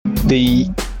The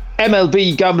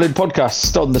MLB Gambling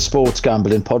Podcast on the Sports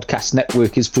Gambling Podcast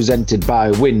Network is presented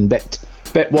by WynnBET.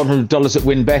 Bet $100 at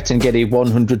WynnBET and get a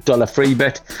 $100 free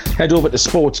bet. Head over to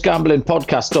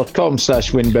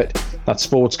sportsgamblingpodcast.com/WynnBET. That's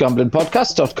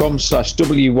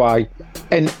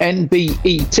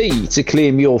sportsgamblingpodcast.com/WYNNBET to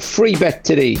claim your free bet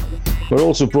today. We're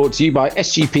also brought to you by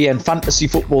SGPN Fantasy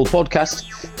Football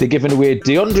Podcast. They're giving away a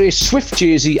DeAndre Swift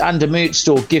jersey and a merch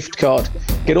store gift card.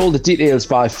 Get all the details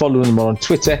by following them on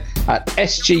Twitter at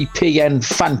SGPN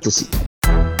Fantasy.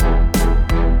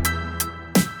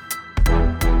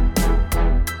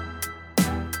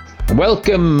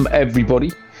 Welcome,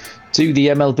 everybody, to the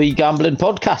MLB Gambling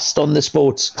Podcast on the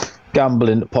Sports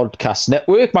Gambling Podcast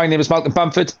Network. My name is Malcolm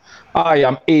Bamford. I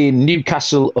am in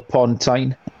Newcastle upon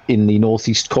Tyne in the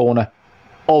northeast corner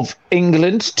of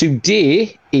England.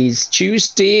 Today is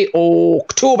Tuesday,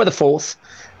 October the 4th,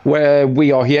 where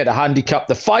we are here to handicap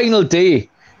the final day,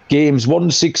 games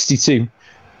 162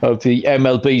 of the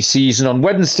MLB season on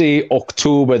Wednesday,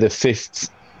 October the 5th.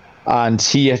 And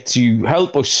here to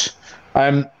help us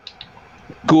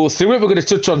go through it, we're going to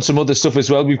touch on some other stuff as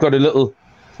well. We've got a little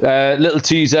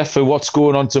teaser for what's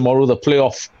going on tomorrow. The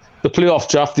playoff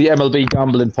draft, the MLB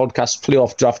Gambling Podcast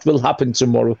playoff draft will happen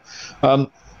tomorrow.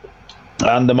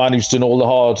 And the man who's done all the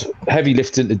hard, heavy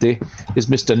lifting today is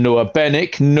Mr. Noah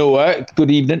Bennick. Noah,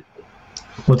 good evening.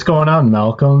 What's going on,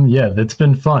 Malcolm? Yeah, it's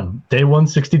been fun. Day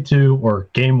 162, or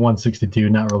game 162,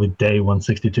 not really day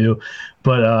 162.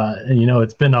 But,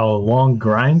 it's been a long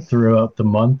grind throughout the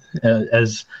month,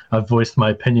 as I've voiced my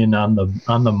opinion on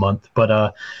the month.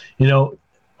 But,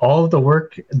 all of the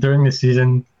work during the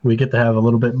season, we get to have a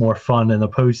little bit more fun in the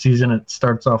postseason. It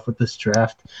starts off with this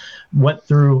draft. Went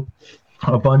through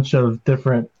a bunch of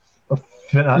different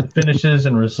finishes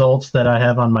and results that I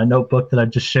have on my notebook that I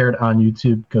just shared on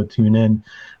YouTube. Go tune in.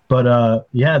 But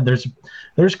there's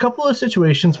a couple of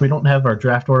situations we don't have our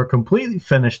draft order completely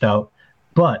finished out.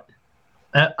 But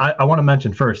I want to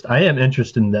mention first, I am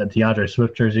interested in that DeAndre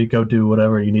Swift jersey. Go do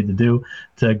whatever you need to do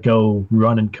to go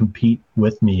run and compete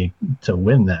with me to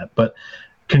win that. But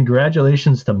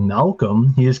congratulations to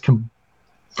Malcolm. He has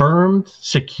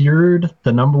secured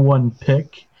the number one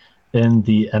pick in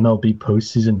the MLB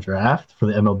postseason draft for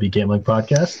the MLB Gambling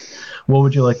Podcast. What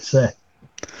would you like to say?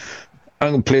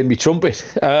 I'm playing me trumpet.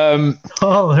 There we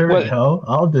go.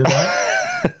 I'll do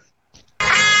that.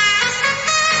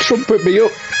 Trumpet me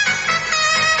up.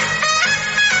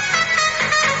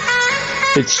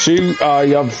 It's true. I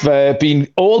have been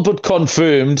all but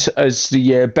confirmed as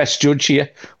the best judge here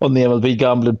on the MLB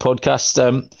Gambling Podcast.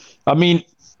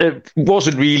 It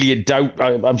wasn't really a doubt,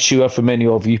 I'm sure, for many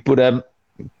of you, but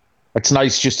it's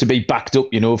nice just to be backed up,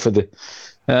 for the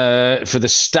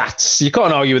stats. You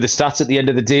can't argue with the stats at the end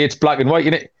of the day. It's black and white,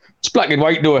 isn't it? It's black and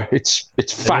white, Noah. It's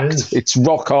fact. It's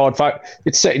rock hard fact.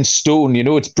 It's set in stone,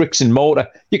 It's bricks and mortar.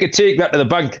 You can take that to the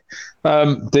bank.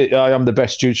 I am the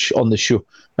best judge on the show.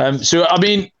 In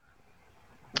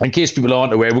case people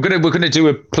aren't aware, we're gonna do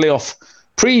a playoff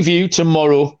preview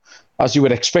tomorrow, as you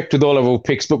would expect with all of our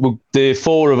picks. But the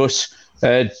four of us,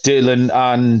 Dylan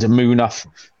and Munaf,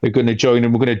 are going to join,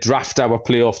 and we're going to draft our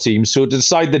playoff team. So to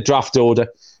decide the draft order,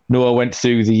 Noah went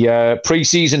through the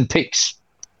pre-season picks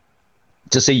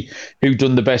to see who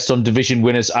done the best on division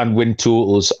winners and win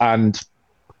totals. And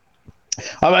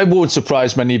I won't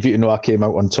surprise many of you to know I came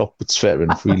out on top. It's fair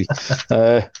enough, really.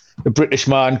 The British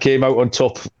man came out on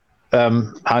top,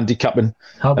 handicapping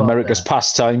America's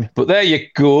pastime. But there you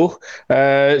go.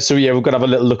 We're going to have a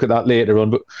little look at that later on.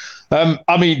 But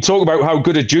talk about how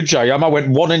good a judge I am. I went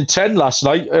 1-10 last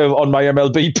night on my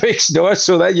MLB picks, Noah.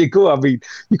 So there you go. You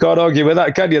can't argue with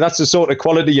that, can you? That's the sort of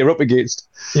quality you're up against.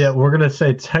 Yeah, we're going to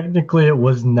say technically it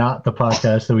was not the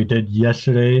podcast that we did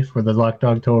yesterday for the Lock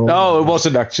Dog Total. No, it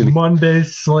wasn't actually.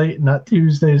 Monday's slate, not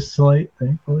Tuesday's slate,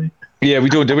 thankfully. Yeah, we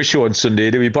don't do a show on Sunday,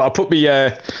 do we? But I put me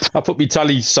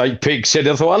tally site picks in.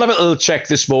 I thought I'll have a little check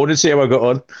this morning, see how I got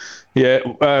on. Yeah,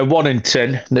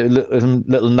 1-10,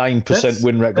 little 9%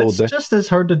 win record there. That's just as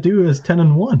hard to do as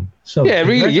 10-1. So yeah, it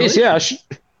really is. Yeah, I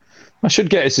should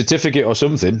get a certificate or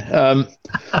something. I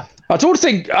don't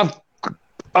think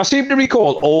I seem to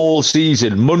recall all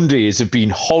season Mondays have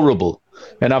been horrible,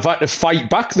 and I've had to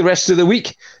fight back the rest of the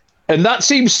week. And that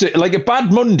seems to, like, a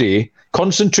bad Monday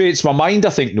concentrates my mind, I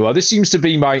think, Noah. This seems to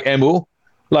be my MO.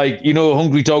 Like,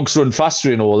 hungry dogs run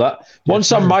faster and all that.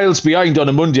 Once I'm miles behind on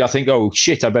a Monday, I think, oh,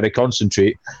 shit, I better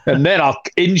concentrate. And then I'll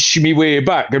inch my way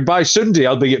back. And by Sunday,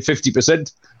 I'll be at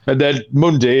 50%. And then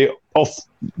Monday, off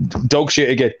dog shit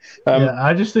again.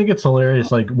 I just think it's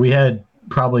hilarious. Like, we had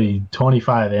probably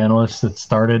 25 analysts that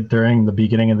started during the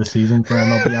beginning of the season for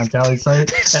MLB on Tally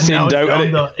site, and now it's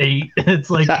down to 8. It's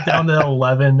like down to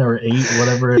 11 or 8,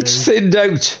 whatever it is. It's thinned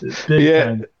out.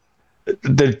 Yeah,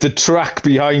 the track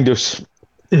behind us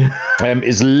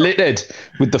is littered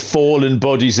with the fallen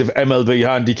bodies of MLB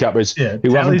handicappers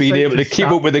who haven't been able to keep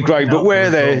up with the grind, but we're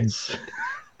there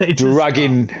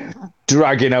dragging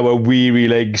our weary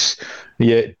legs,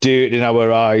 dirt in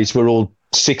our eyes. We're all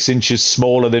 6 inches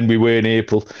smaller than we were in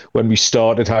April when we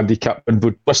started handicapping,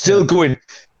 but we're still going.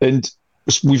 And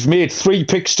we've made 3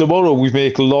 picks tomorrow. We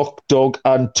make lock, dog,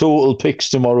 and total picks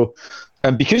tomorrow.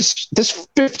 And because there's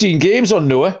 15 games on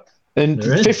Noah, and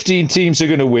 15 teams are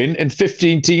going to win, and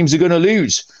 15 teams are going to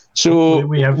lose. So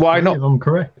why not? Of them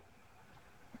correct.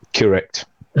 Correct.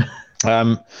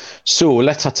 So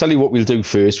I tell you what we'll do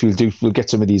first. We'll get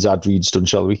some of these ad reads done,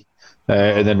 shall we?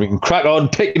 And then we can crack on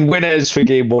picking winners for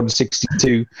game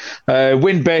 162.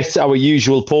 WinBet, our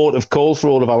usual port of call for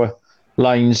all of our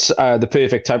lines. The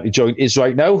perfect time to join is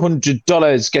right now.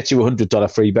 $100 gets you a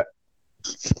 $100 free bet.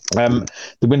 The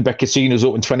WinBet Casino is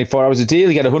open 24 hours a day.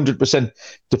 You get a 100%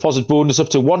 deposit bonus up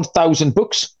to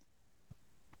 $1,000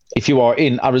 if you are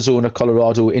in Arizona,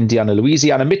 Colorado, Indiana,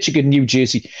 Louisiana, Michigan, New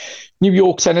Jersey, New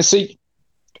York, Tennessee,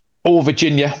 or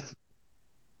Virginia.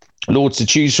 Loads to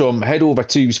choose from. Head over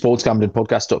to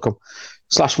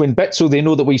sportsgamblingpodcast.com/winbet so they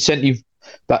know that we sent you.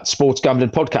 That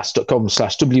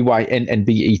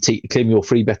sportsgamblingpodcast.com/WYNNBET to claim your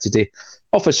free bet today.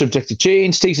 Offer subject to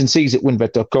change. T's and C's at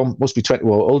winbet.com. Must be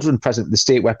 21 or older and present in the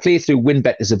state where playthrough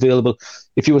WinBet is available.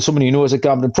 If you or someone you know has a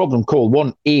gambling problem, call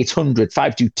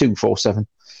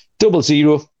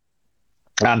 1-800-522-4700.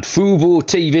 And Fubo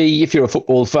TV, if you're a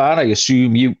football fan, I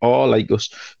assume you are like us.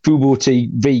 Fubo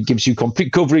TV gives you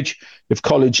complete coverage of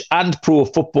college and pro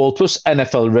football plus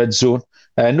NFL Red Zone.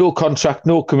 No contract,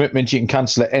 no commitment. You can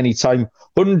cancel at any time.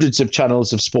 Hundreds of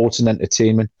channels of sports and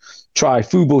entertainment. Try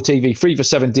Fubo TV free for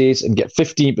 7 days and get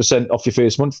 15% off your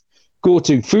first month. Go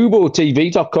to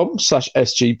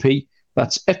FuboTV.com/SGP.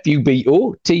 That's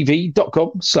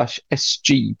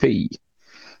FUBOTV.com/SGP.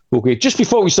 Okay, just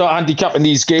before we start handicapping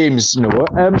these games,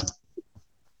 Noah,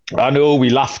 I know we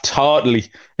laughed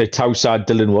heartily at how sad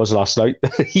Dylan was last night.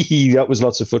 That was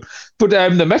lots of fun. But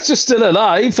the Mets are still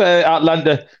alive.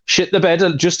 Atlanta shit the bed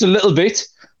just a little bit.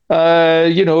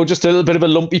 Just a little bit of a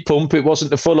lumpy pump. It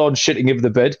wasn't a full-on shitting of the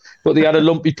bed, but they had a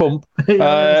lumpy pump.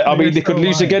 They could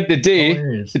lose again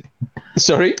today.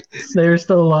 Sorry? They're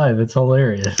still alive. It's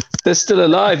hilarious. They're still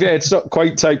alive. Yeah, it's not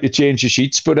quite time to change the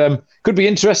sheets, but could be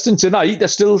interesting tonight. They're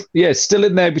still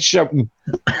in there shouting.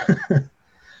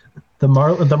 The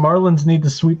Marlins need to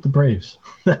sweep the Braves.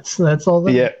 That's all.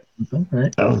 Right.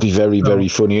 That would be very, very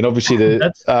funny. And obviously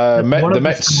that's one of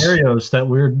the scenarios that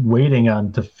we're waiting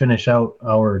on to finish out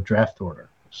our draft order.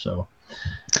 So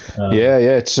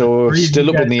it's so still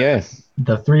up in the air.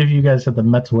 The 3 of you guys had the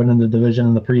Mets winning the division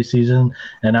in the preseason,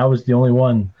 and I was the only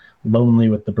one lonely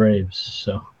with the Braves.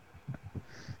 So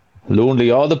lonely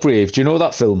are the brave. Do you know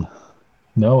that film?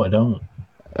 No, I don't.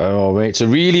 Oh, mate, it's a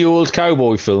really old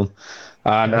cowboy film.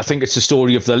 And I think it's the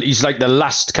story of he's like the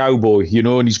last cowboy,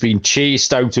 and he's been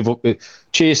chased out of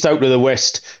the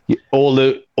West. All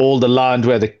the land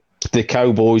where the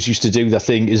cowboys used to do their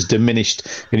thing is diminished,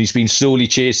 and he's been slowly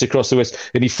chased across the West.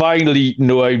 And he finally,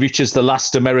 he reaches the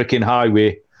last American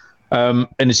highway. And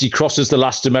as he crosses the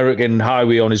last American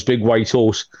highway on his big white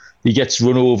horse, he gets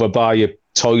run over by a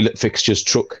toilet fixtures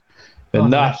truck. And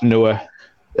Noah,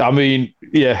 I mean,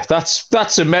 yeah,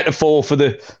 that's a metaphor for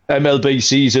the MLB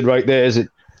season right there, is it?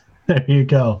 There you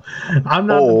go. I'm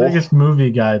not the biggest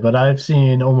movie guy, but I've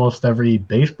seen almost every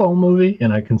baseball movie,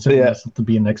 and I consider myself to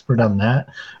be an expert on that.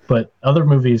 But other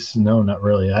movies, no, not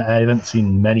really. I haven't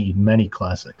seen many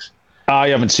classics. I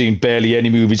haven't seen barely any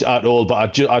movies at all,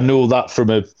 but I know that from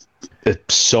a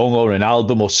song or an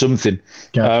album or something.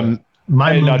 Gotcha.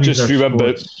 My movies are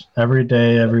sports. Every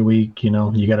day, every week, you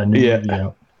got a new movie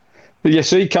out. Yeah,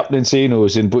 see, Captain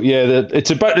Encino's in, but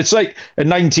it's like a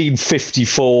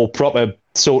 1954 proper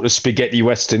sort of spaghetti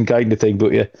western kind of thing.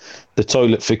 But the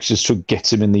toilet fixtures truck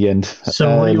gets him in the end.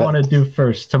 So, what do you want to do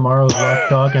first? Tomorrow's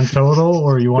Lock, Dog, and Total,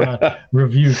 or you want to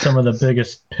review some of the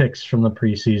biggest picks from the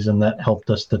preseason that helped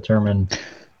us determine?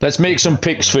 Let's make some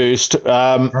picks first.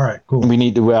 All right, cool. I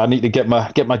need to get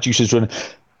my juices running.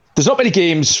 There's not many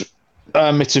games.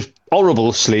 It's a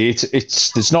horrible slate.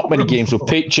 There's not many games with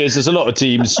pitches. There's a lot of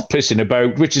teams pissing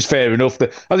about, which is fair enough.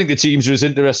 I think the teams are as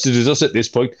interested as us at this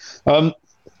point.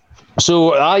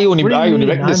 So I only reckon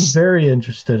this. I'm very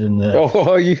interested in that. Oh,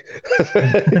 are you?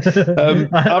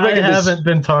 I haven't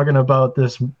been talking about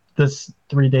this this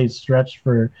 3-day stretch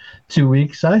for 2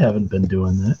 weeks. I haven't been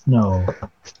doing that. No.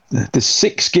 There's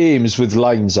 6 games with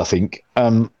lines, I think.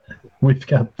 We've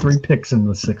got 3 picks in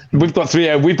the 6 games. We've got 3.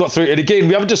 And again,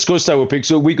 we haven't discussed our picks,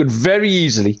 so we could very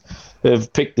easily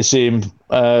have picked the same.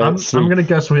 I'm going to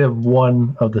guess we have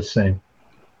one of the same.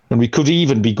 And we could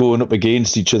even be going up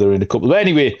against each other in a couple. But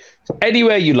anyway,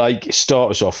 anywhere you like,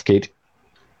 start us off, kid.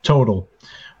 Total.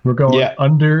 We're going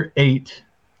under 8.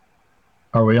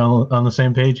 Are we on the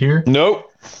same page here? No.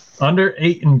 Under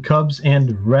 8 in Cubs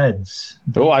and Reds.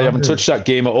 I haven't touched that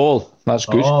game at all. That's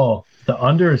good. Oh, the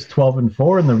under is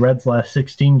 12-4 in the Reds' last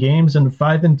 16 games and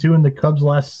 5-2 in the Cubs'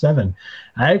 last 7.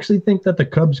 I actually think that the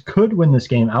Cubs could win this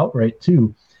game outright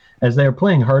too, as they are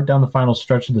playing hard down the final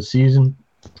stretch of the season.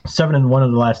 7-1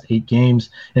 of the last 8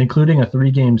 games, including a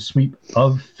 3-game sweep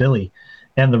of Philly.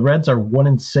 And the Reds are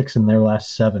 1-6 in their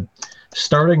last 7.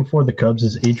 Starting for the Cubs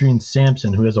is Adrian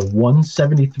Sampson, who has a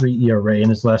 1.73 ERA in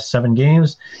his last 7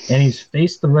 games, and he's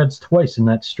faced the Reds twice in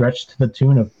that stretch to the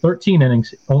tune of 13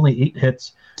 innings, only 8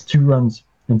 hits, 2 runs,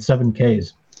 and 7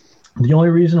 Ks. The only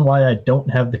reason why I don't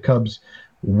have the Cubs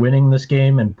winning this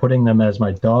game and putting them as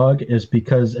my dog is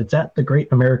because it's at the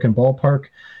Great American Ballpark.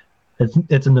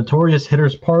 It's a notorious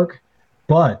hitter's park,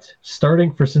 but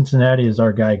starting for Cincinnati is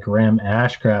our guy Graham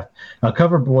Ashcraft, a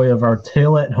cover boy of our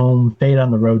tail at home, fade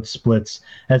on the road splits,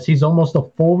 as he's almost a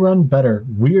full run better,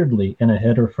 weirdly, in a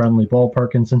hitter-friendly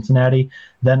ballpark in Cincinnati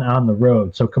than on the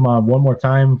road. So come on, one more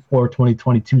time for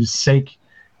 2022's sake,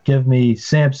 give me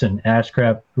Sampson,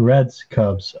 Ashcraft, Reds,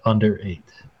 Cubs, under 8.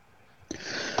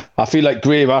 I feel like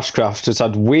Graham Ashcraft has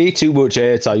had way too much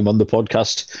airtime on the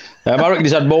podcast. I reckon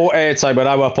he's had more airtime on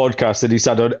our podcast than he's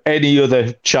had on any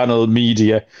other channel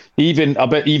media. I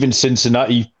bet even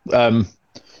Cincinnati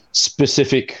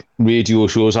specific radio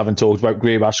shows haven't talked about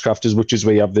Graham Ashcraft as much as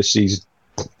we have this season.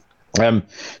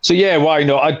 So yeah, why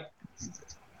not?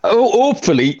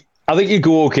 Hopefully, I think you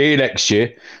go okay next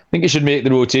year. I think you should make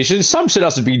the rotation. Sampson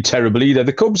hasn't been terrible either.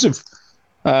 The Cubs have.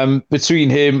 Between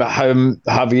him,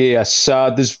 Javier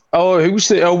Assad, there's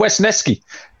Wes Nesky.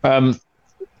 The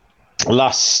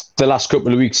last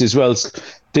couple of weeks as well.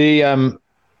 They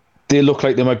look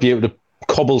like they might be able to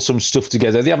cobble some stuff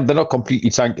together. They're not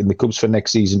completely tanking the Cubs for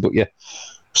next season, but yeah.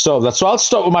 So I'll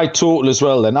start with my total as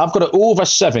well. Then I've got an over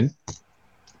 7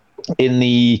 in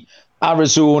the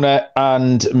Arizona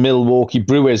and Milwaukee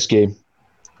Brewers game,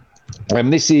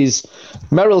 and this is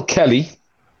Merrill Kelly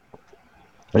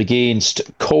against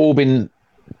Corbin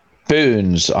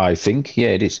Burns, I think. Yeah,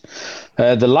 it is.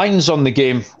 The lines on the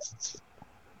game.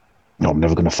 No, I'm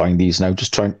never going to find these now.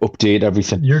 Just try and update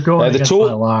everything. You're going against my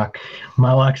lock.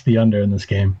 My lock's the under in this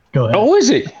game. Go ahead. Oh, is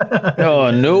it?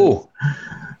 Oh, no.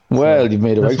 Well, you've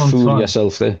made a right fool of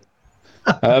yourself there.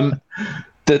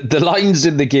 The lines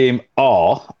in the game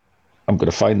are... I'm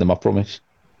going to find them, I promise.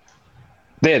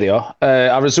 There they are.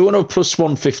 Arizona plus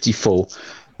 154.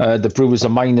 The Brewers are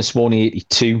minus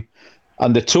 182.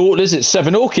 And the total is at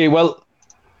 7. Okay, well,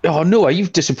 oh no,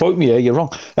 you've disappointed me here. You're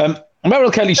wrong.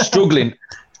 Merrill Kelly's struggling,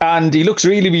 and he looks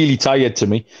really, really tired to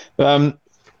me.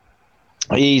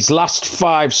 His last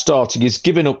 5 starts, he's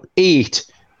given up 8,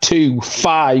 2,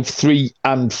 5, 3,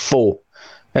 and 4.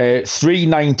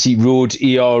 3.90 road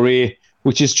ERA,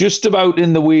 which is just about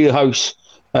in the wheelhouse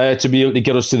to be able to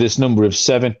get us to this number of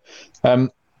 7.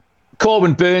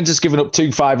 Corbin Burns has given up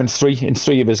 2, 5, and 3 in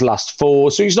 3 of his last 4.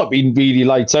 So he's not been really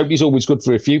lights out. He's always good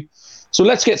for a few. So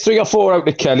let's get 3 or 4 out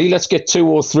of Kelly. Let's get 2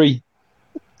 or 3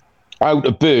 out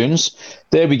of Burns.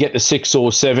 There we get the 6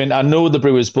 or 7. I know the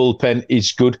Brewers bullpen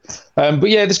is good. But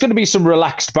yeah, there's going to be some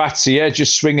relaxed bats here,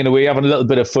 just swinging away, having a little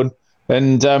bit of fun.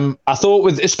 And I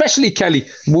thought especially Kelly,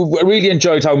 we really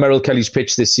enjoyed how Merrill Kelly's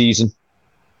pitched this season.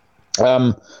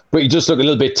 But he just looked a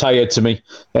little bit tired to me.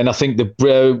 And I think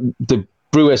the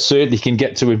Brewers certainly can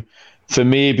get to him for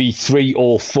maybe 3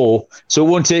 or 4. So it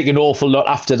won't take an awful lot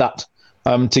after that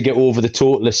to get over the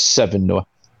total of 7, Noah.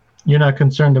 You're not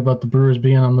concerned about the Brewers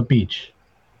being on the beach?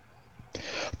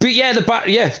 But yeah,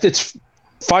 it's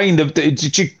fine. That's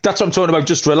what I'm talking about,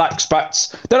 just relaxed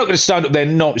bats. They're not going to stand up there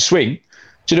and not swing.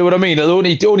 Do you know what I mean?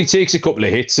 It only takes a couple of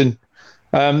hits. And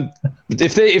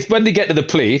if when they get to the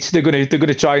plate, they're going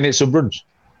to try and hit some runs.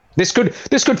 This could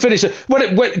finish.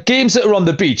 When games that are on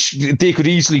the beach, they could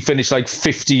easily finish like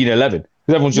 15-11. Because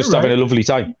everyone's just having a lovely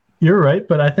time. You're right,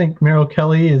 but I think Merrill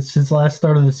Kelly is his last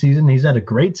start of the season. He's had a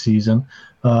great season.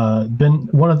 Been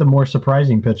one of the more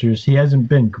surprising pitchers. He hasn't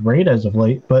been great as of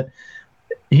late, but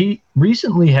he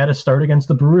recently had a start against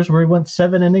the Brewers where he went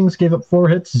 7 innings, gave up 4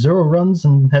 hits, 0 runs,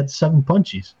 and had 7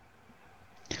 punchies.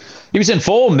 He was in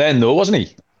form then, though, wasn't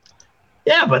he?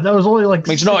 Yeah, but that was only like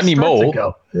it's not anymore.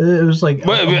 Ago. It was like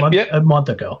a month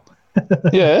ago.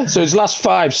 Yeah, so his last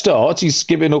 5 starts, he's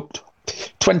given up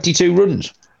 22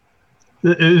 runs.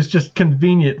 It was just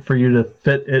convenient for you to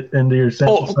fit it into your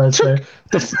sample size there.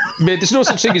 Mate, there's no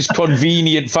such thing as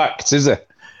convenient facts, is there?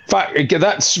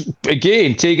 That's,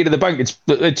 again, take it to the bank.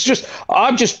 It's just,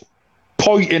 I'm just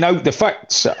pointing out the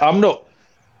facts. I'm not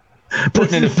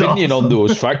putting an opinion on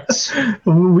those facts.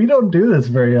 We don't do this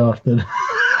very often.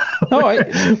 All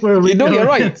right. Where we you're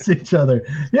right. Against each other.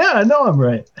 Yeah, I know I'm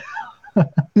right.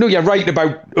 No, you're right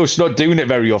about us not doing it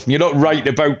very often. You're not right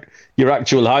about your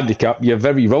actual handicap. You're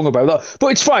very wrong about that. But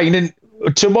it's fine. And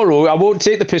tomorrow, I won't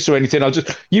take the piss or anything.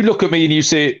 You look at me and you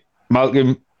say,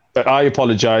 Malcolm, I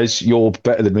apologise. You're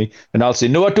better than me. And I'll say,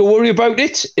 no, don't worry about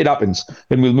it. It happens.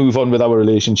 And we'll move on with our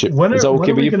relationship. When are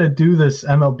we going to do this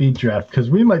MLB draft? Because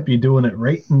we might be doing it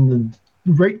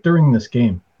right during this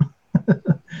game.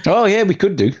 Oh, yeah, we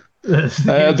could do.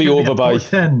 It'll be over by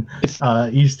 10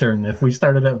 Eastern. If we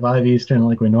started at 5 Eastern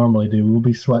like we normally do, we'll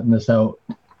be sweating this out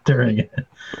during it.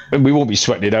 And we won't be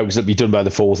sweating it out because it'll be done by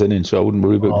the 4th inning, so I wouldn't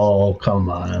worry about it. Oh, come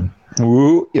on.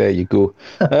 Ooh, there you go.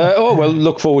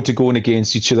 Look forward to going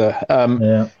against each other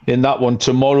in that one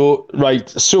tomorrow. Right,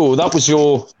 so that was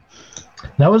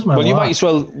my Well, you might as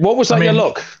well. What was that, your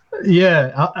luck?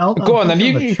 Yeah, I'll go on then.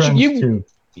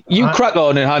 You crack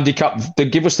on and handicap.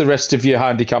 Give us the rest of your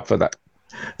handicap for that.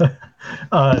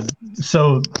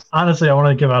 So honestly, I want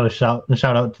to give out a shout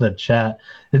out to the chat.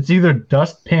 It's either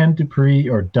Dust Pan Dupree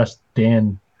or Dust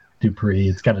Dan Dupree.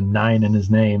 It's got a 9 in his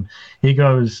name. He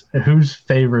goes, "Who's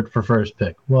favored for first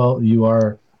pick?" Well, you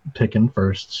are picking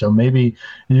first, so maybe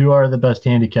you are the best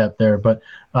handicap there. But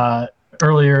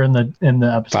earlier in the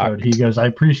episode, he goes, "I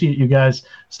appreciate you guys.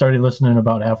 Started listening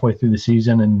about halfway through the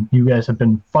season, and you guys have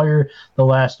been fire the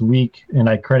last week, and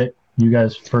I credit you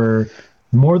guys for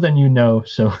more than you know.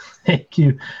 So thank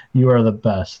you. You are the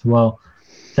best." Well,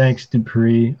 thanks,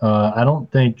 Dupree. I don't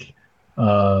think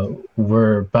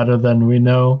we're better than we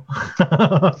know,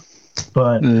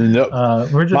 but no.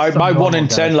 We're just my 1 in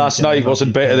 10 last night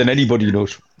wasn't better than anybody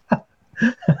knows.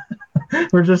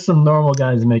 We're just some normal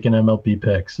guys making MLB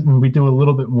picks, and we do a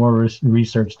little bit more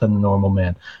research than the normal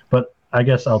man. But I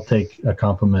guess I'll take a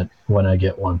compliment when I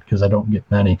get one because I don't get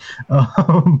many.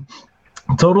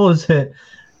 Total has hit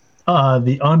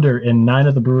the under in 9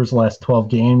 of the Brewers' last 12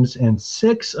 games and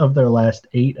 6 of their last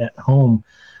 8 at home.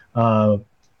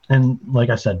 And like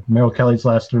I said, Merrill Kelly's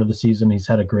last third of the season, he's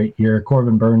had a great year.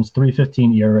 Corbin Burns,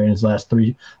 3.15 ERA in his last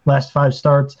 5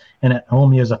 starts, and at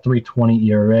home he has a 3.20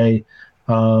 ERA.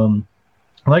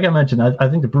 Like I mentioned, I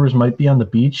think the Brewers might be on the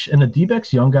beach, and the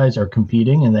D-backs young guys are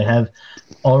competing, and they have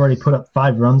already put up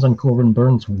 5 runs on Corbin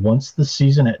Burns once this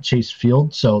season at Chase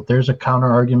Field. So there's a counter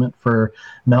argument for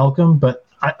Malcolm, but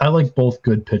I like both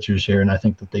good pitchers here, and I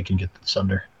think that they can get this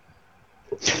under.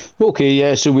 Okay,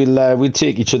 yeah, so we'll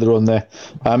take each other on there.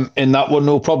 In that one,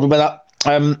 no problem with that.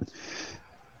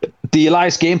 The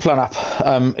Elias Game Plan app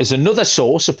is another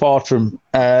source, apart from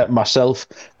myself,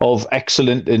 of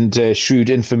excellent and shrewd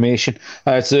information.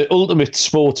 It's the ultimate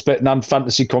sports betting and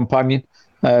fantasy companion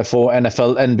for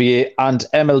NFL, NBA, and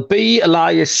MLB.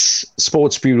 Elias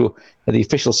Sports Bureau are the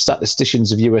official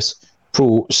statisticians of US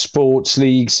pro sports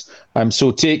leagues.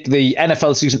 So take the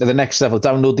NFL season to the next level.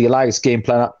 Download the Elias Game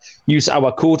Plan app. Use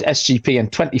our code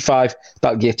SGPN25.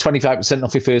 That'll get 25%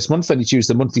 off your first month when you choose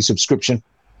the monthly subscription.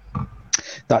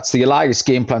 That's the Elias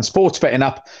Game Plan sports betting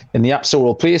app in the App Store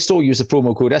or Play Store. Use the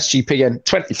promo code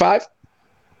SGPN25.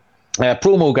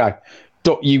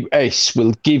 Promoguy.us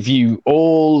will give you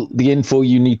all the info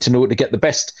you need to know to get the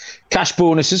best cash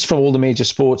bonuses from all the major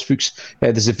sports books.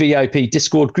 There's a VIP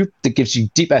Discord group that gives you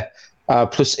deeper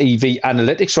plus EV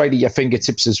analytics right at your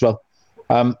fingertips as well.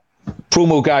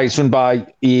 Promo Guy is run by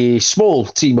a small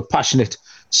team of passionate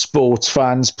sports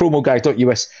fans.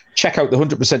 Promoguy.us. Check out the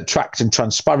 100% tracked and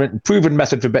transparent and proven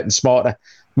method for betting smarter.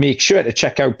 Make sure to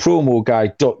check out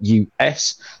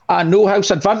promoguy.us. And No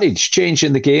House Advantage,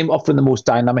 changing the game, offering the most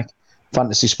dynamic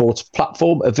fantasy sports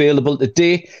platform available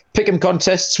today. Pick'em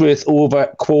contests worth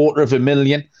over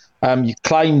 $250,000. You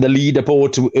climb the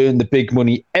leaderboard to earn the big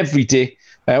money every day.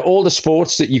 All the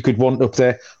sports that you could want up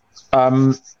there.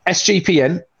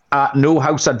 SGPN at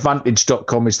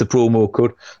nohouseadvantage.com is the promo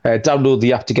code. Download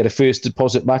the app to get a first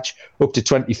deposit match up to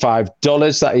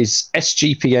 $25. That is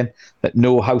SGPN at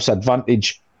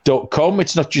nohouseadvantage.com.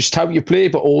 It's not just how you play,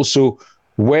 but also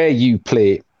where you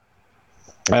play.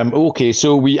 Okay,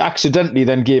 so we accidentally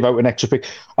then gave out an extra pick.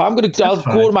 I'll go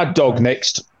to my dog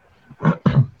next.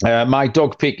 My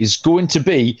dog pick is going to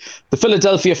be the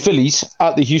Philadelphia Phillies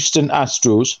at the Houston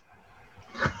Astros.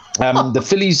 The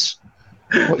Phillies...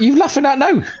 What are you laughing at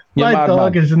now? My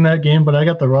dog is in that game, but I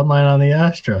got the run line on the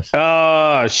Astros.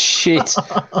 Oh, shit.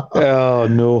 Oh,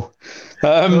 no.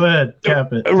 Go ahead,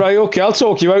 cap it. Right, okay, I'll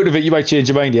talk you out of it. You might change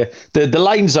your mind here. The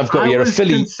lines I've got here are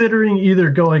Philly. I was considering either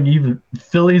going even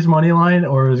Philly's money line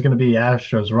or it was going to be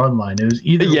Astros run line. It was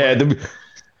either way.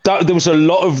 There was a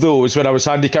lot of those when I was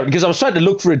handicapped because I was trying to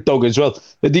look for a dog as well.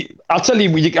 I'll tell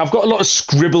you, I've got a lot of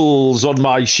scribbles on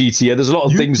my sheet here. There's a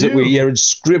lot of things that we're here and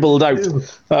scribbled out.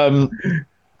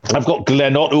 I've got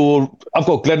Glen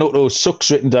Otto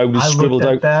sucks written down and scribbled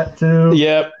out. That too.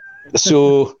 Yeah.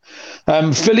 So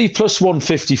Philly plus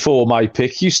 154, my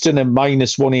pick. Houston and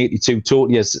minus 182.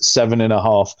 Totally has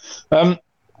 7.5.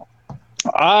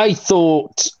 I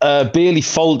thought Bailey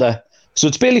Falter. So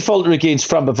it's Bailey Falter against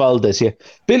Framber Valdez here.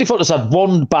 Bailey Falter's had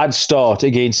one bad start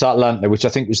against Atlanta, which I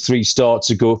think was 3 starts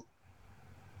ago.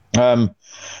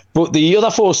 But the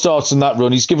other 4 starts in that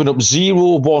run, he's given up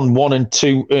 0, 1, 1, and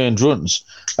 2 earned runs.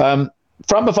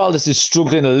 Framber Valdez is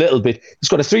struggling a little bit. He's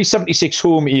got a 3.76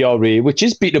 home ERA, which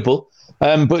is beatable.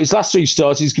 But his last 3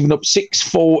 starts, he's given up 6,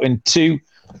 4, and 2.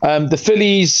 The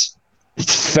Phillies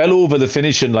fell over the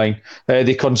finishing line.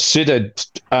 They considered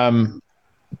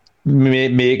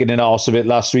making an arse of it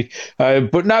last week.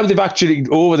 But now they've actually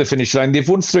over the finish line. They've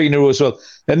won 3 in a row as well.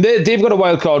 And they've got a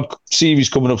wild card series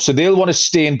coming up, so they'll want to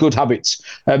stay in good habits.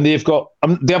 They haven't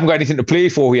got anything to play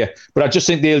for here, but I just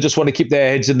think they'll just want to keep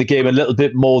their heads in the game a little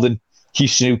bit more than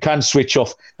Houston, who can switch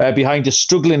off behind a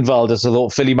struggling Valdez. I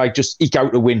thought Philly might just eke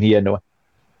out a win here, Noah.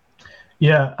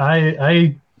 Yeah,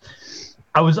 I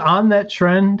was on that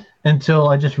trend until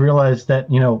I just realized that,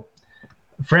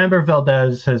 Framber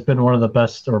Valdez has been one of the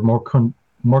best or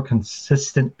more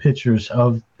consistent pitchers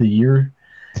of the year.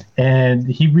 And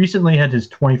he recently had his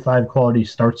 25 quality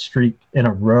start streak in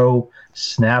a row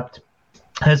snapped.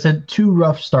 Has had 2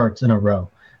 rough starts in a row.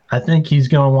 I think he's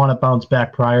going to want to bounce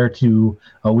back prior to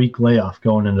a week layoff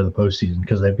going into the postseason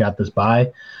because they've got this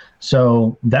bye.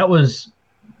 So that was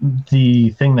the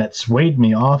thing that swayed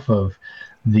me off of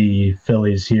the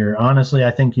Phillies here. Honestly,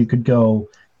 I think you could go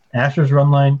Astros run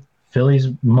line, Phillies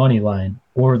money line,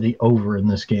 or the over in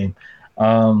this game.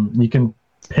 You can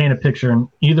paint a picture in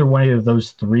either way of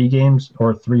those 3 games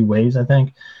or 3 ways, I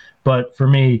think. But for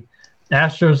me,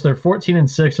 Astros, they're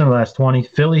 14-6 in the last 20.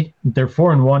 Philly, they're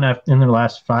 4-1 in their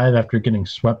last 5 after getting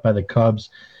swept by the Cubs.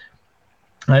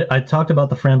 I talked about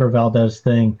the Framber Valdez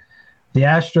thing. The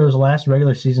Astros' last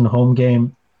regular season home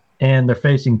game, and they're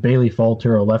facing Bailey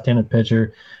Falter, a left-handed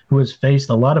pitcher who has faced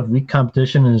a lot of weak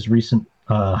competition in his recent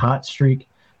hot streak.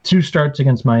 2 starts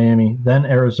against Miami, then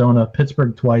Arizona,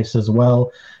 Pittsburgh twice as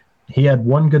well. He had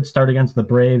 1 good start against the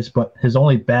Braves, but his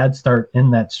only bad start in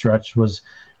that stretch was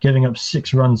giving up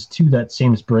 6 runs to that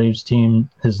same Braves team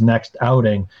his next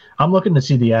outing. I'm looking to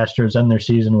see the Astros end their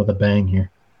season with a bang here.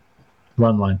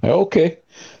 Run line. Okay.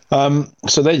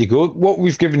 So there you go. What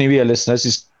we've given you here, listeners,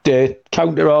 is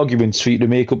counter arguments for you to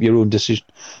make up your own decision.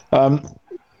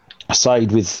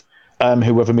 Side with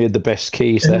whoever made the best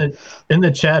case there. In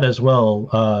the chat as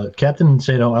well, Captain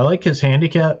Sato, I like his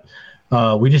handicap.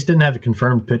 We just didn't have a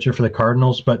confirmed pitcher for the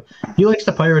Cardinals, but he likes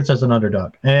the Pirates as an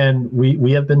underdog. And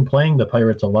we have been playing the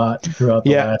Pirates a lot throughout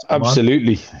the last month.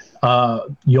 Absolutely.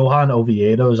 Johan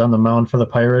Oviedo is on the mound for the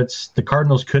Pirates. The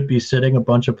Cardinals could be sitting a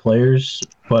bunch of players,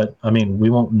 but, we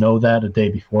won't know that a day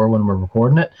before when we're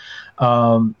recording it.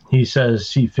 He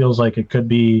says he feels like it could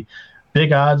be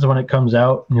big odds when it comes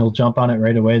out, and he'll jump on it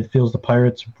right away. It feels the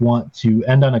Pirates want to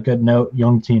end on a good note,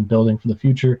 young team building for the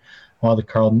future, while the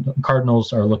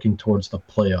Cardinals are looking towards the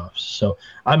playoffs. So,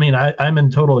 I'm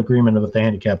in total agreement with the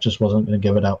handicap, just wasn't going to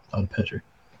give it out without a pitcher.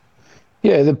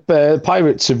 Yeah, the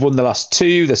Pirates have won the last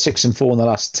 2. They're 6-4 in the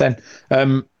last 10.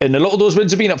 And a lot of those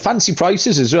wins have been at fancy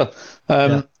prices as well.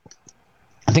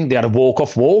 I think they had a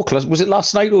walk-off walk. Was it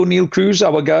last night? O'Neill Cruz,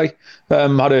 our guy,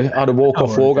 had a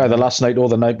walk-off walk either last night or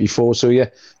the night before. So,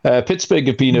 Pittsburgh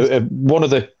have been one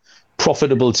of the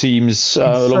profitable teams.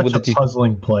 Along with the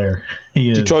puzzling player.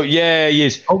 He is. Detroit, he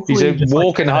is. Hopefully he's a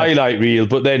walking highlight reel,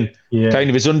 but then kind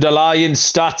of his underlying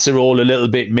stats are all a little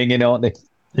bit minging, aren't they?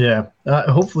 Yeah.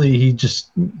 Hopefully he just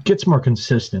gets more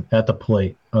consistent at the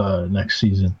plate next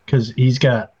season because he's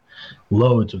got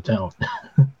loads of talent.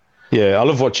 Yeah, I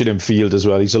love watching him field as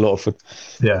well. He's a lot of fun.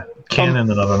 Yeah, cannon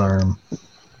of an arm.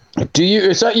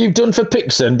 Is that you've done for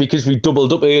picks then? Because we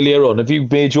doubled up earlier on. Have you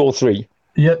made your 3?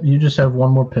 Yep, you just have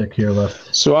one more pick here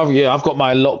left. So I've got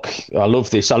my lock. I love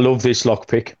this lock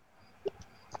pick.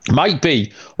 Might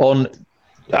be on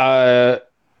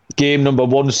game number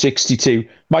 162.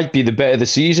 Might be the bet of the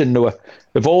season, Noah.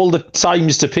 Of all the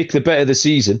times to pick the bet of the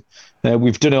season,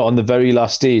 we've done it on the very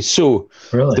last day. So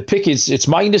really? The pick it's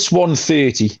minus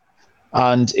 130.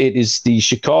 And it is the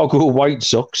Chicago White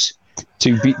Sox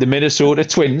to beat the Minnesota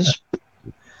Twins.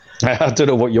 I don't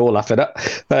know what you're laughing at.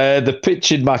 The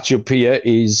pitching matchup here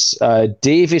is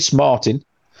Davis Martin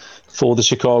for the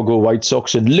Chicago White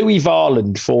Sox and Louis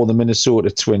Varland for the Minnesota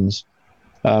Twins.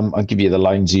 I'll give you the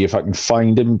lines here if I can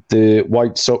find them. The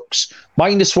White Sox,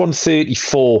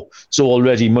 -134. So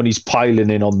already money's piling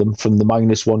in on them from the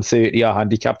 -130. I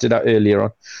handicapped it out earlier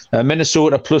on.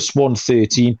 Minnesota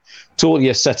 +113. Total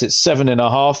you're set at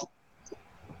 7.5.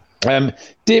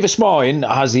 Davis Martin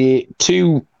has a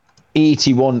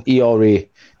 2.81 ERA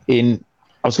in,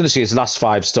 I was going to say his last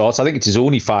 5 starts. I think it's his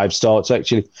only 5 starts,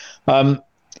 actually.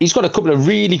 He's got a couple of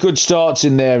really good starts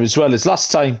in there as well. His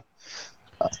last time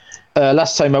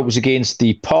out was against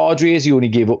the Padres. He only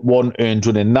gave up 1 earned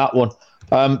run in that one.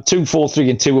 2, 4, 3,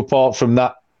 and 2 apart from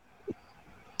that.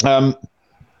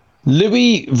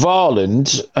 Louis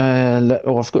Varland,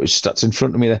 I've got his stats in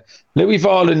front of me there. Louis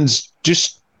Varland's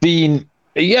just been,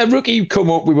 rookie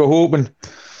come up. We were hoping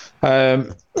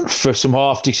for some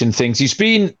half-decent things. He's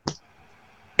been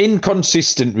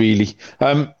inconsistent, really.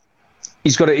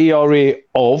 He's got an ERA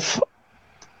of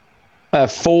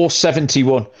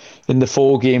 4.71 in the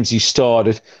 4 games he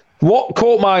started. What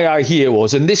caught my eye here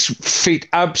was, and this fit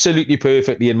absolutely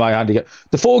perfectly in my handicap,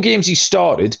 the 4 games he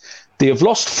started, they have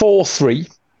lost 4-3,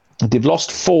 they've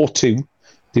lost 4-2,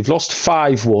 they've lost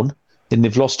 5-1, and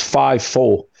they've lost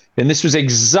 5-4. And this was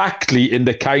exactly in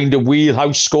the kind of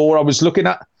wheelhouse score I was looking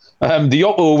at. The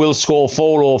Oppo will score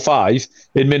 4 or 5.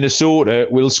 In Minnesota,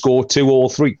 will score 2 or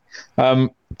 3.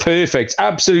 Perfect,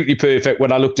 absolutely perfect.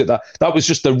 When I looked at that, that was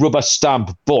just the rubber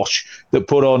stamp Bosch that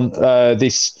put on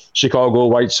this Chicago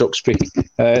White Sox pick.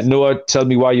 Noah, tell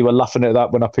me why you were laughing at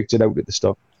that when I picked it out at the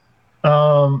start.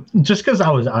 Just because I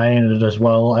was eyeing it as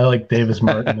well. I like Davis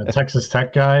Martin, a Texas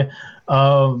Tech guy.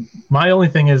 My only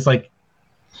thing is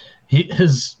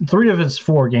his 3 of his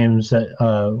 4 games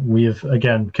that we've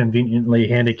again conveniently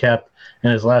handicapped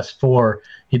in his last 4.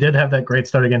 He did have that great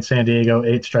start against San Diego,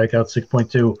 8 strikeouts,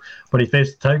 6.2, but he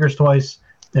faced the Tigers twice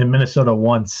and Minnesota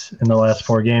once in the last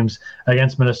 4 games.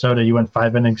 Against Minnesota, he went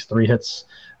 5 innings, 3 hits,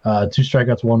 2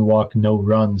 strikeouts, 1 walk, no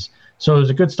runs. So it was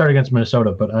a good start against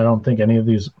Minnesota, but I don't think any of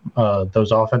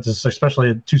those offenses,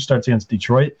 especially 2 starts against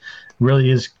Detroit, really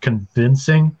is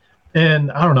convincing.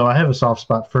 And I don't know, I have a soft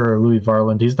spot for Louis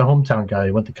Varland. He's the hometown guy.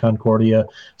 He went to Concordia,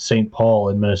 St. Paul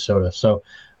in Minnesota. So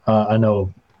I know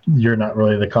you're not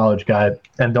really the college guy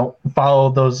and don't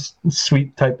follow those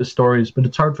sweet type of stories, but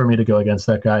it's hard for me to go against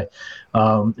that guy.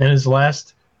 In his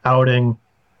last outing,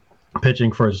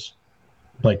 pitching for his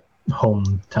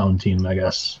hometown team, I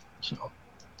guess. So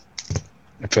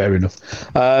fair enough.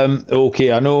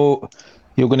 Okay, I know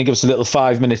you're going to give us a little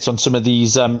 5 minutes on some of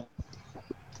these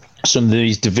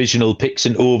divisional picks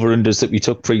and over-unders that we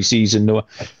took pre-season, Noah.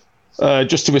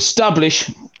 Just to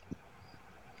establish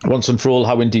once and for all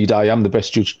how indeed I am the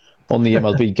best judge on the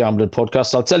MLB Gambling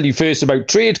Podcast, I'll tell you first about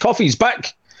Trade Coffee's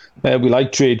back. We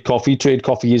like Trade Coffee. Trade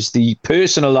Coffee is the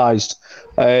personalised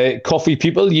coffee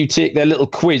people. You take their little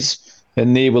quiz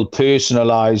and they will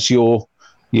personalise your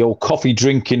coffee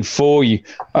drinking for you.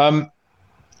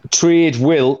 Trade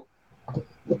will...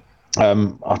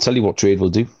 I'll tell you what Trade will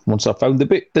do once I've found the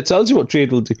bit that tells you what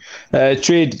Trade will do.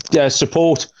 Trade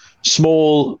support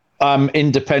small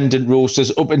independent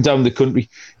roasters up and down the country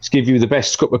to give you the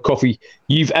best cup of coffee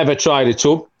you've ever tried at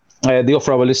home. They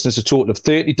offer our listeners a total of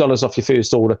 $30 off your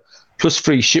first order, plus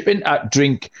free shipping at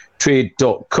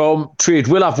drinktrade.com. Trade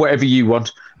will have whatever you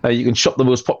want. You can shop the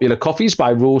most popular coffees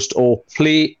by roast or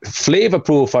flavour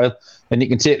profile, and you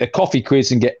can take the coffee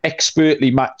quiz and get expertly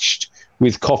matched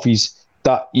with coffees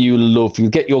that you love.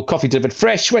 You'll get your coffee delivered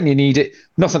fresh when you need it.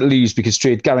 Nothing to lose because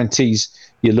Trade guarantees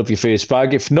you'll love your first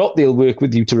bag. If not, they'll work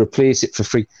with you to replace it for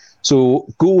free. So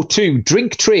go to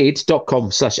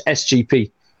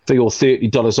drinktrade.com/SGP for your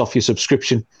 $30 off your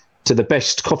subscription to the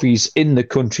best coffees in the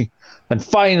country. And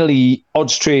finally,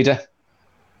 Odds Trader.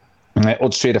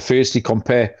 Odds Trader firstly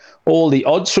compare all the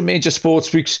odds from major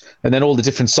sportsbooks and then all the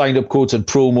different sign-up codes and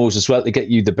promos as well to get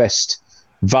you the best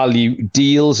value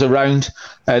deals around.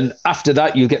 And after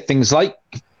that, you'll get things like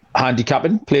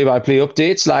handicapping, play-by-play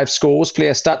updates, live scores,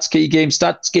 player stats, key game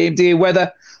stats, game day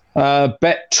weather,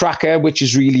 bet tracker, which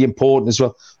is really important as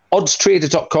well.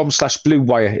 Oddstrader.com/Blue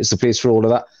Wire is the place for all of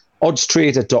that.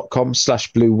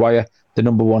 Oddstrader.com/Blue Wire, the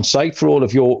number one site for all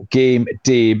of your game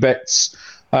day bets.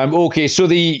 Okay, so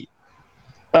the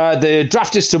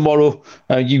draft is tomorrow.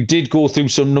 You did go through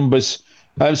some numbers.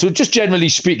 So just generally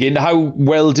speaking, how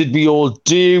well did we all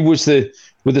do? Were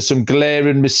there some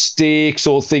glaring mistakes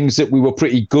or things that we were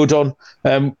pretty good on?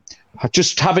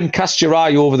 Just having cast your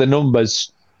eye over the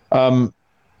numbers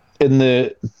in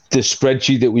the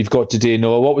spreadsheet that we've got today,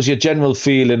 Noah, what was your general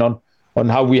feeling on on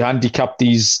how we handicap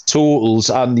these totals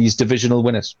and these divisional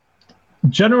winners?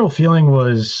 General feeling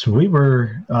was we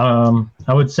were,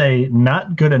 I would say,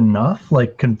 not good enough,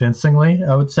 like convincingly,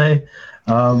 I would say.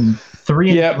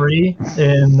 3-3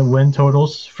 in the win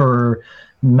totals for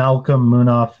Malcolm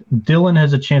Munaf. Dylan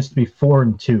has a chance to be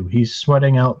 4-2. He's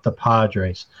sweating out the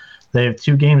Padres. They have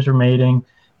 2 games remaining.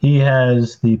 He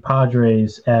has the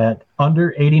Padres at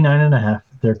under 89.5.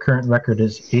 Their current record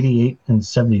is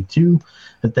 88-72.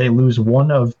 If they lose one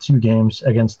of 2 games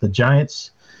against the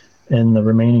Giants in the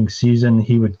remaining season,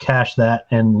 he would cash that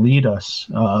and lead us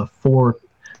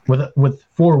with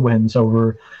 4 wins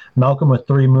over Malcolm with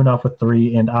 3, Munaf with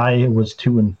 3, and I was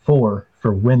 2-4 for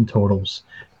win totals.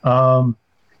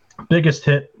 Biggest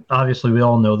hit, obviously, we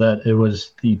all know that it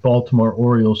was the Baltimore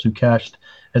Orioles who cashed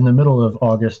in the middle of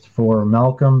August for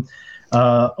Malcolm.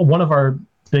 One of our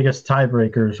biggest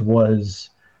tiebreakers was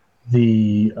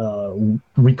the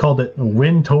we called it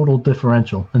win total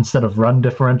differential instead of run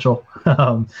differential.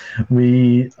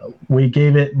 We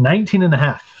gave it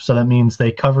 19.5, so that means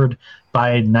they covered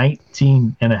by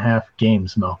 19.5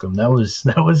 games. Malcolm, that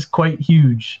was quite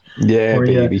huge. Yeah,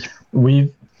 baby.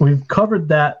 We've covered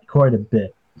that quite a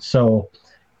bit, so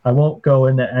I won't go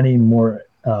into any more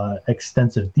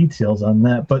extensive details on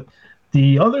that. But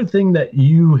the other thing that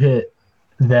you hit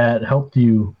that helped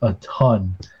you a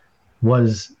ton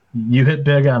was you hit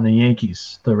big on the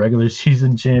Yankees, the regular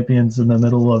season champions in the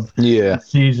middle of the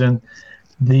season.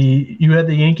 You had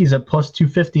the Yankees at plus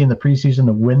 250 in the preseason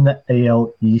to win the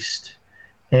AL East,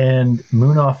 and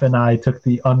Munaf and I took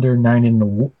the under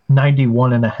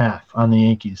 91.5 on the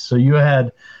Yankees. So you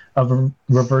had a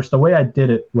reverse. The way I did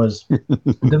it was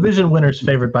division winners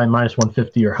favored by minus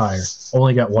 150 or higher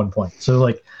only got 1 point. So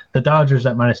like the Dodgers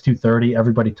at minus 230,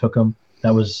 everybody took them.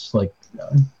 That was like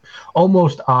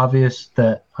almost obvious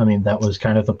that was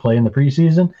kind of the play in the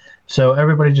preseason. So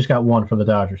everybody just got 1 for the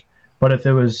Dodgers. But if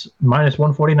it was minus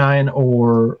 149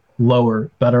 or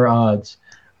lower, better odds,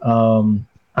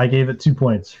 I gave it 2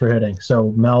 points for hitting.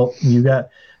 So Mel, you got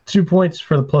 2 points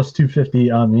for the plus 250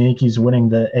 on the Yankees winning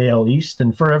the AL East.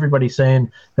 And for everybody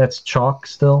saying that's chalk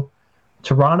still,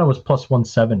 Toronto was plus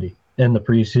 170 in the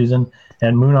preseason,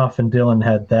 and Munaf and Dylan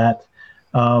had that.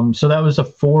 So that was a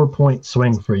 4-point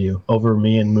swing for you over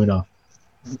me and Munaf.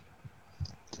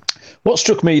 What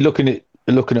struck me looking at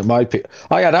my pick,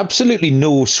 I had absolutely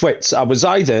no sweats. I was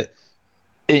either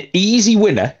an easy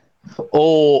winner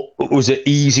or was an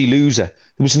easy loser.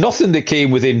 There was nothing that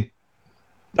came within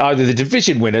either the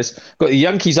division winners. Got the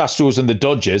Yankees, Astros, and the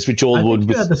Dodgers, which all won.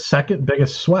 You had the second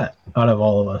biggest sweat out of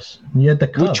all of us. You had the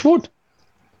Cubs. Which one?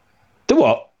 The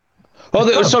what?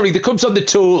 Oh, sorry, the Cubs on the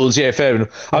totals. Yeah, fair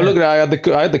enough. I'm looking at. I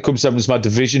had the Cubs as my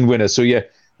division winner. So yeah,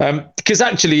 because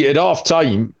actually at half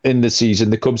time in the season,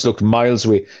 the Cubs looked miles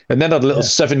away, and then had a little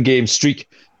 7-game streak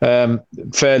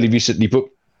fairly recently. But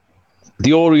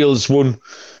the Orioles won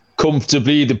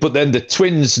comfortably. But then the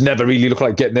Twins never really looked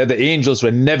like getting there. The Angels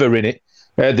were never in it.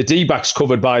 The D-backs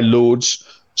covered by loads.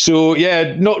 So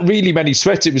yeah, not really many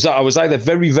sweats. It was I was either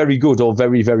very, very good or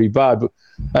very, very bad. But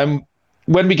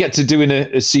when we get to doing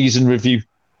a season review,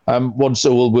 once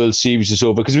the whole World Series is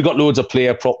over, because we've got loads of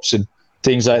player props and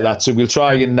things like that, so we'll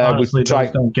try and honestly,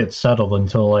 those don't get settled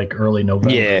until like early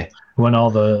November. Yeah, when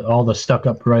all the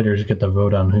stuck-up writers get to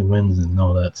vote on who wins and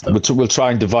all that stuff. We'll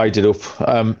try and divide it up.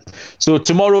 So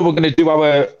tomorrow we're going to do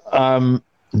our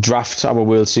draft, our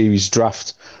World Series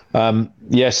draft.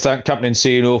 Yes, thank Captain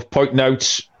Insano pointing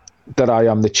out that I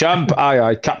am the champ.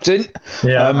 Aye, Captain.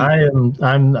 Yeah,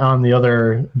 I'm on the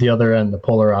other end, the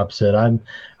polar opposite. I'm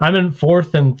in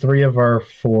 4th in 3 of our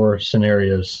 4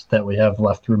 scenarios that we have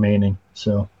left remaining.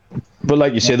 So, but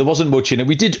like you say, there wasn't much in it.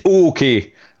 We did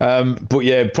okay, but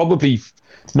yeah, probably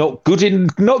not good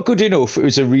enough. It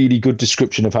was a really good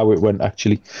description of how it went,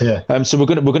 actually. Yeah. So we're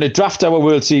gonna draft our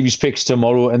World Series picks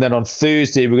tomorrow, and then on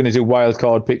Thursday we're gonna do wild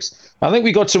card picks. I think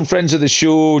we got some friends of the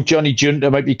show. Johnny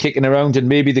Junta might be kicking around, and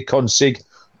maybe the Consig.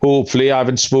 Hopefully, I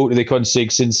haven't spoken to the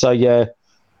Consig since I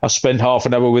spent half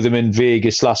an hour with him in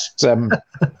Vegas last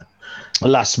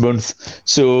month.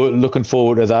 So looking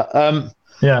forward to that.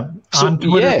 Yeah, on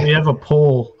Twitter we have a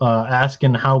poll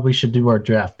asking how we should do our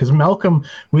draft, because Malcolm,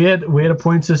 we had a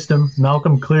point system.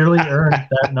 Malcolm clearly earned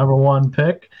that number 1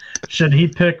 pick. Should he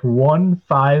pick 1,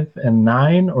 5, and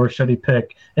 9, or should he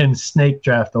pick in snake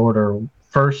draft order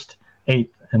 1st, 8th,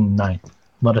 and 9th?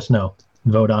 Let us know.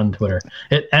 Vote on Twitter.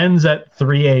 It ends at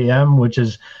 3 a.m., which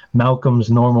is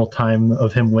Malcolm's normal time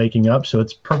of him waking up, so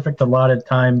it's perfect allotted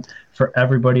time for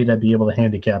everybody to be able to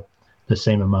handicap the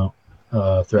same amount.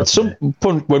 At some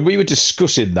point when we were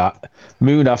discussing that,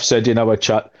 Munaf said in our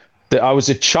chat, that I was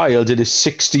a child in a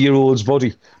 60-year-old's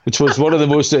body, which was one of the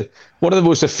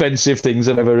most offensive things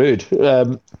I've ever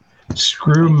heard.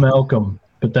 Screw Malcolm,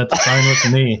 but that's fine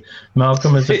with me.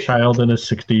 Malcolm is a child in a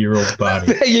 60-year-old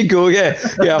body. There you go. Yeah.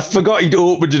 I forgot he'd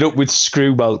opened it up with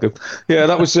 "Screw Malcolm." Yeah,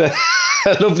 that was a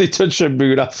lovely touch from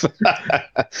Munaf.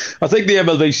 I think the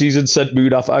MLB season sent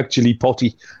Munaf actually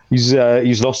potty. He's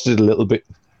lost it a little bit.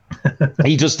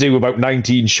 He just do about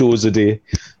 19 shows a day.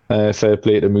 Fair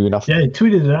play to Munaf. Yeah, he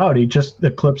tweeted it out. He just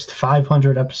eclipsed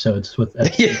 500 episodes with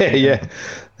that.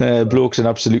 Yeah. Bloke's an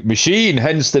absolute machine,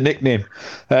 hence the nickname.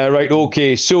 Right,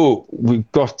 okay, so we've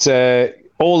got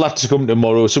all that to come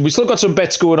tomorrow. So we've still got some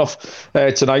bets going off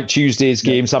tonight. Tuesday's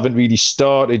games haven't really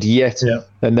started yet. Yeah.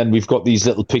 And then we've got these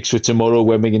little picks for tomorrow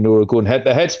when we are going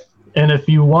head-to-head. And if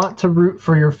you want to root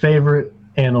for your favorite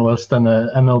analyst on the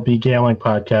MLB Gambling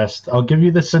Podcast, I'll give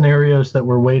you the scenarios that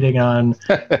we're waiting on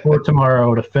for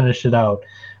tomorrow to finish it out.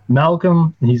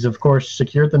 Malcolm, he's of course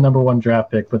secured the number 1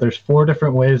 draft pick, but there's 4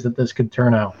 different ways that this could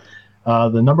turn out.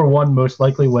 The number 1 most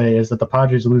likely way is that the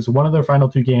Padres lose one of their final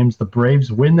 2 games. The Braves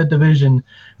win the division.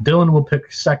 Dylan will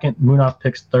pick second. Munaf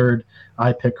picks third.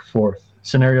 I pick fourth.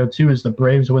 Scenario 2 is the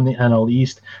Braves win the NL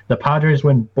East. The Padres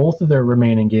win both of their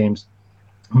remaining games.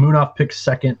 Munaf picks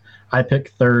second. I pick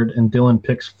third, and Dylan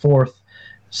picks fourth.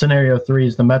 Scenario 3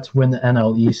 is the Mets win the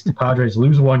NL East. The Padres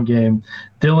lose 1 game.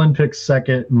 Dylan picks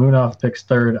second. Munaf picks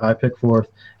third. I pick fourth.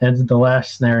 And the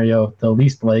last scenario, the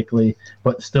least likely,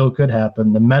 but still could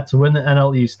happen. The Mets win the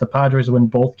NL East. The Padres win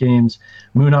both games.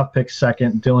 Munaf picks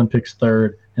second. Dylan picks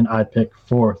third. And I pick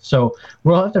fourth. So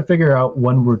we'll have to figure out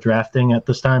when we're drafting at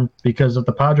this time, because if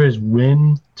the Padres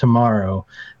win tomorrow,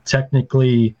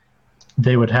 technically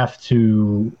they would have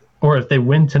to, or if they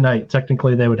win tonight,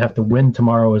 technically they would have to win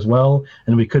tomorrow as well,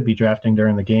 and we could be drafting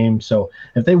during the game. So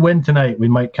if they win tonight, we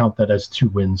might count that as 2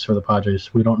 wins for the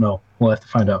Padres. We don't know. We'll have to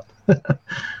find out.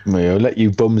 I'll let you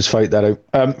bums fight that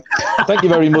out. Thank you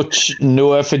very much,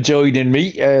 Noah, for joining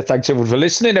me. Thanks everyone for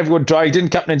listening. Everyone, Dryden,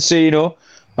 Captain Encino,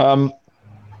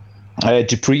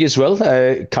 Dupree as well.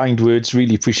 Kind words,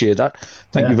 really appreciate that.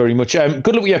 Thank you very much. Good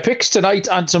luck with your picks tonight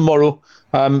and tomorrow.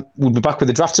 We'll be back with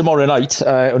the draft tomorrow night.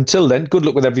 Until then, good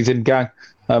luck with everything, gang.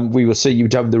 We will see you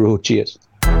down the road. Cheers.